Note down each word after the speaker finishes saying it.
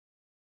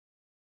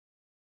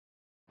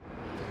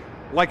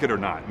Like it or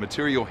not,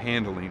 material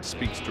handling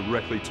speaks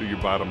directly to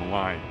your bottom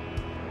line.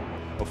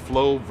 A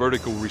Flow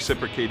vertical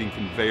reciprocating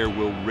conveyor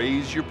will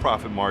raise your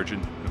profit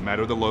margin no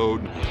matter the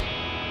load,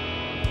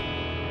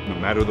 no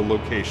matter the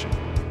location.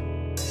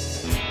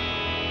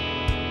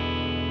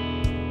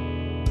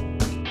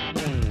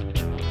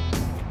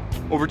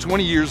 Over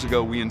 20 years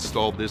ago, we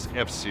installed this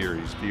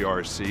F-Series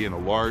VRC in a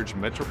large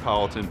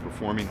metropolitan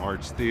performing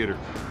arts theater.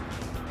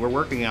 We're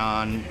working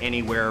on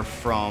anywhere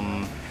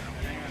from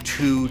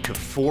 2 to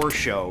 4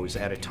 shows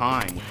at a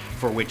time,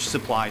 for which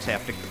supplies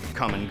have to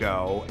come and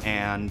go,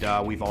 and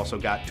we've also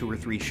got 2 or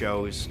 3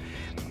 shows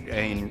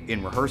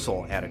in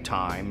rehearsal at a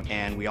time,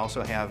 and we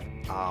also have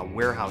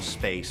warehouse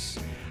space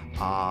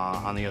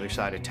on the other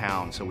side of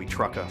town, so we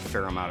truck a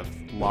fair amount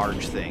of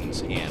large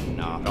things in.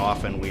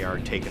 Often we are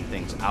taking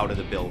things out of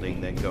the building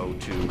that go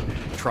to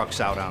trucks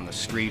out on the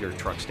street or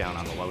trucks down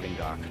on the loading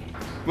dock.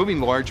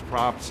 Moving large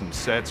props and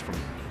sets from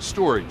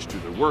storage to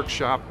the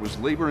workshop was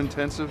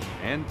labor-intensive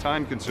and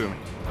time-consuming.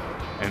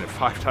 And at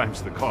 5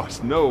 times the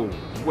cost, no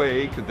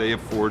way could they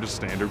afford a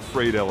standard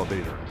freight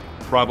elevator.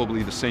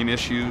 Probably the same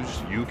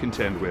issues you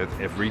contend with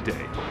every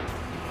day.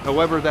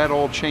 However, that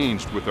all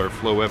changed with our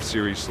Flow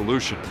F-Series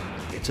solution.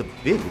 It's a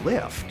big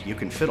lift. You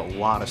can fit a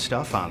lot of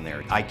stuff on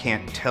there. I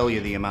can't tell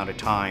you the amount of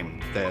time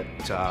that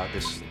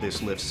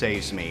this lift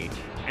saves me.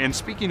 And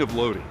speaking of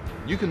loading,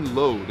 you can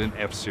load an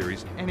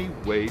F-Series any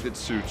way that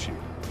suits you.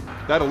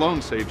 That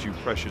alone saves you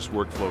precious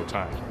workflow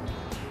time.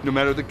 No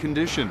matter the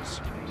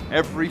conditions,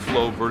 every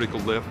Flow vertical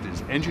lift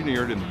is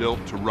engineered and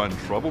built to run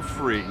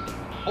trouble-free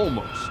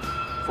almost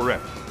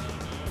forever.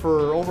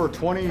 For over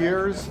 20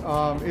 years,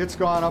 it's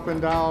gone up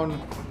and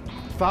down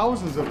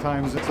thousands of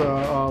times. It's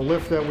a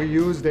lift that we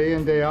use day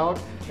in, day out,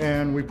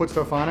 and we put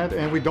stuff on it,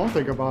 and we don't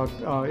think about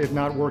it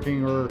not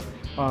working or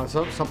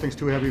something's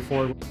too heavy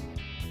for it.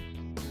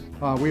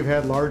 We've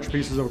had large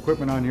pieces of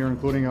equipment on here,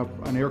 including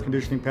an air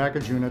conditioning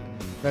package unit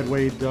that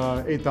weighed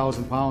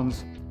 8,000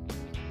 pounds.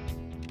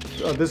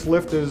 This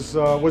lift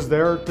was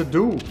there to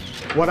do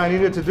what I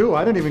needed to do.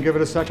 I didn't even give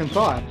it a second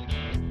thought.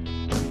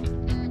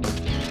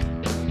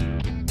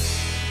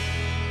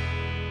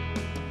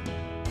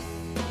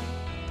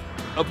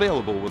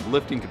 Available with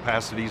lifting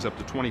capacities up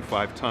to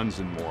 25 tons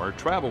and more,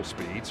 travel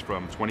speeds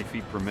from 20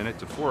 feet per minute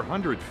to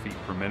 400 feet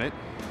per minute,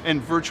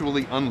 and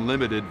virtually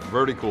unlimited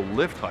vertical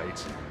lift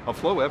heights, a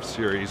Flow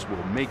F-Series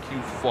will make you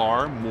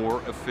far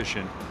more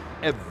efficient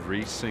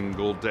every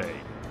single day,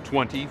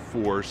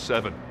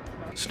 24/7.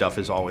 Stuff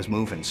is always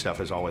moving, stuff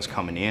is always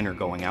coming in or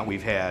going out.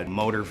 We've had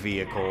motor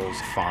vehicles,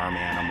 farm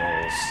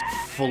animals,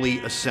 fully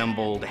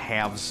assembled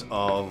halves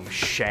of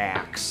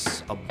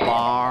shacks, a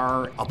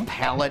bar, a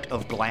pallet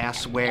of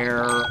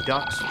glassware,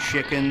 ducks,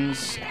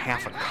 chickens,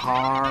 half a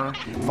car,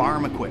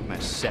 farm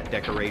equipment, set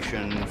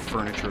decoration,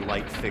 furniture,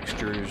 light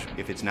fixtures.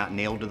 If it's not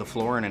nailed to the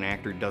floor and an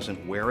actor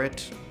doesn't wear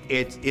it,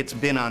 it's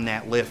been on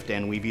that lift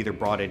and we've either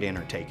brought it in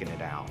or taken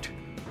it out.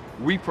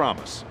 We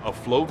promise a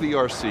Flow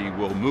VRC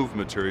will move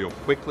material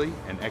quickly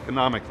and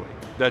economically.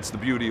 That's the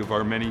beauty of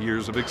our many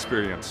years of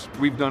experience.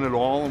 We've done it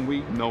all and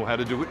we know how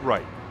to do it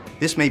right.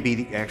 This may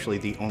be actually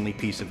the only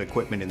piece of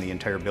equipment in the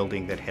entire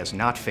building that has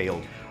not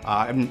failed.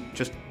 I've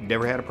just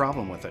never had a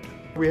problem with it.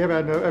 We have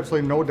had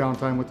absolutely no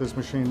downtime with this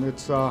machine.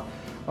 It's a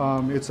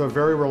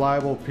very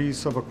reliable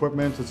piece of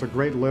equipment. It's a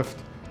great lift.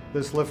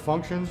 This lift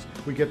functions,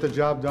 we get the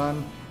job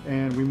done,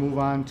 and we move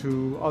on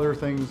to other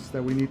things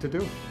that we need to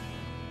do.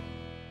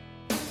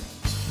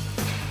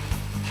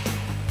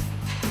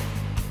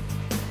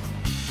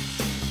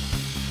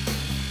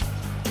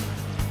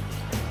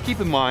 Keep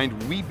in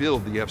mind, we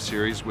build the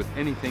F-Series with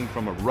anything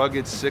from a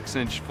rugged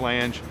 6-inch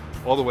flange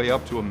all the way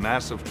up to a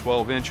massive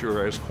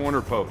 12-incher as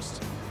corner posts.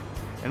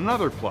 And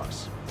another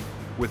plus,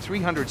 with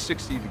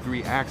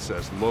 360-degree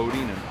access,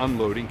 loading and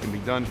unloading can be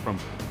done from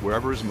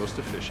wherever is most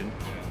efficient.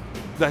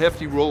 The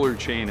hefty roller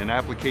chain and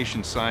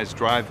application-sized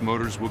drive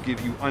motors will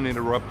give you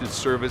uninterrupted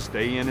service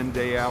day in and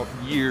day out,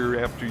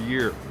 year after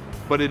year.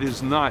 But it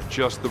is not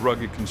just the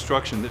rugged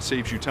construction that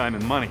saves you time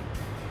and money.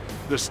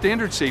 The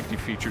standard safety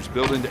features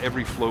built into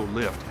every Flow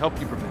lift help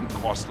you prevent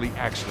costly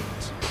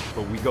accidents.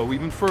 But we go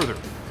even further.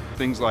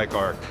 Things like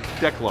our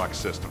deck lock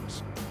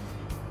systems,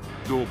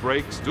 dual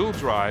brakes, dual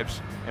drives,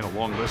 and a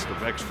long list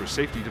of extra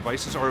safety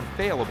devices are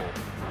available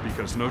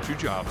because no 2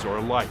 jobs are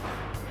alike.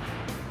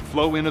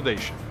 Flow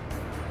innovation.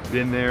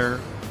 Been there,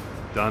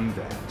 done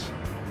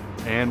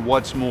that. And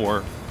what's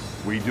more,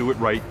 we do it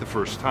right the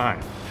first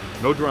time.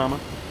 No drama,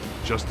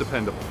 just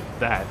dependable.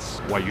 That's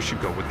why you should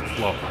go with the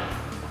Flow.